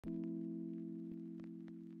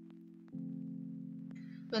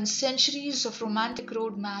when centuries of romantic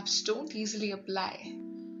road maps don't easily apply.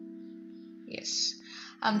 Yes,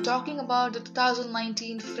 I'm talking about the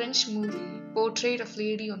 2019 French movie Portrait of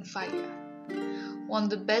Lady on Fire. Won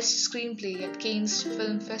the Best Screenplay at Cannes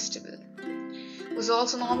Film Festival. Was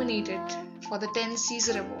also nominated for the 10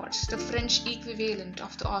 Caesar Awards, the French equivalent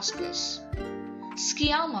of the Oscars.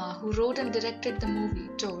 Sciamma, who wrote and directed the movie,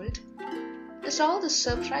 told, "It's all the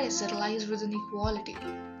surprise that lies within equality.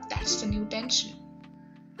 That's the new tension.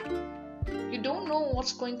 You don't know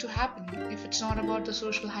what's going to happen if it's not about the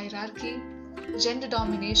social hierarchy, gender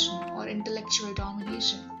domination, or intellectual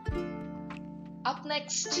domination." Up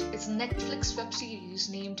next is a Netflix web series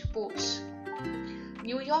named Pose.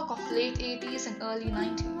 New York of late 80s and early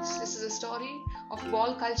 90s. This is a story of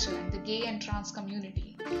ball culture and the gay and trans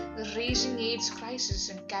community, the raging AIDS crisis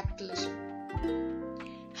and capitalism.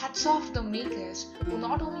 Hats off to the makers who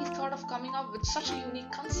not only thought of coming up with such a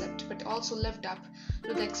unique concept but also lived up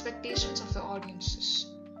to the expectations of the audiences.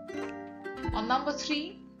 On number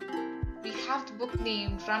 3, we have the book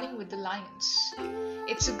named Running with the Lions.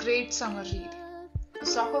 It's a great summer read. A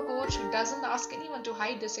soccer coach who doesn't ask anyone to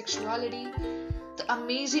hide their sexuality, the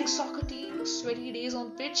amazing soccer team, sweaty days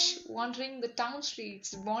on pitch, wandering the town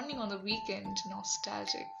streets, bonding on the weekend,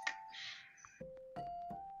 nostalgic.